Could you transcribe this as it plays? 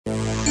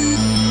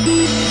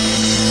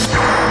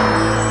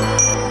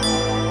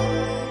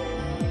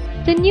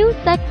The new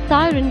sex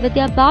siren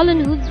Vidya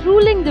Balan, who's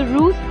ruling the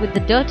roost with the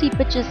dirty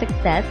picture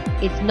success,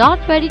 is not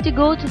ready to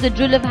go to the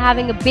drill of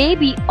having a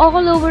baby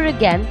all over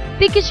again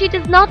because she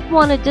does not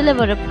want to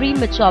deliver a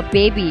premature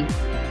baby.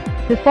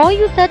 Before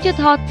you set your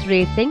thoughts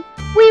racing,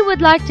 we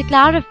would like to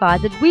clarify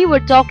that we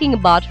were talking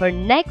about her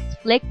next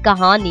flick,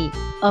 Kahaani,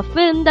 a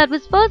film that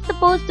was first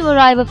supposed to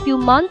arrive a few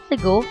months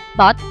ago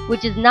but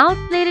which is now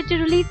slated to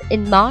release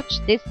in March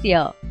this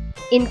year.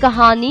 In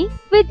Kahaani,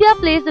 Vidya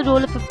plays the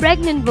role of a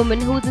pregnant woman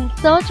who is in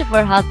search of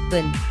her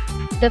husband.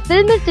 The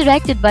film is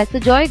directed by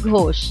Sujoy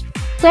Ghosh.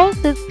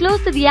 Sources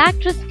close to the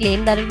actress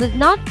claim that it was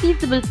not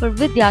feasible for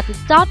Vidya to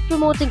start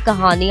promoting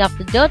Kahaani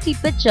after Dirty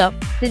Picture,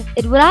 since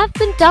it would have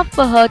been tough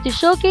for her to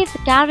showcase a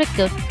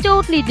character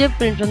totally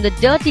different from the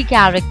dirty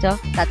character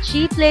that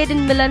she played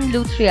in Milan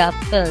Luthria's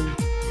film.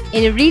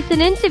 In a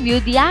recent interview,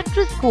 the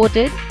actress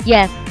quoted,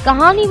 "Yes,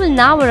 Kahaani will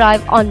now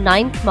arrive on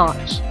 9th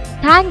March.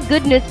 Thank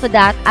goodness for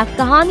that, as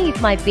Kahaani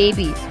is my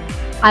baby.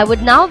 I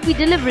would now be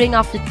delivering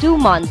after 2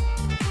 months,"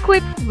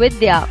 quipped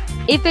Vidya.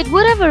 If it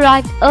would have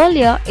arrived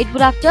earlier, it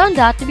would have turned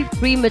out to be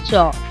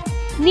premature.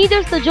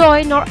 Neither Sujoy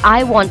nor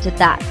I wanted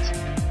that.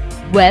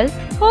 Well,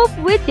 hope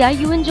Vidya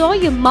you enjoy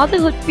your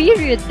motherhood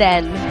period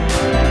then.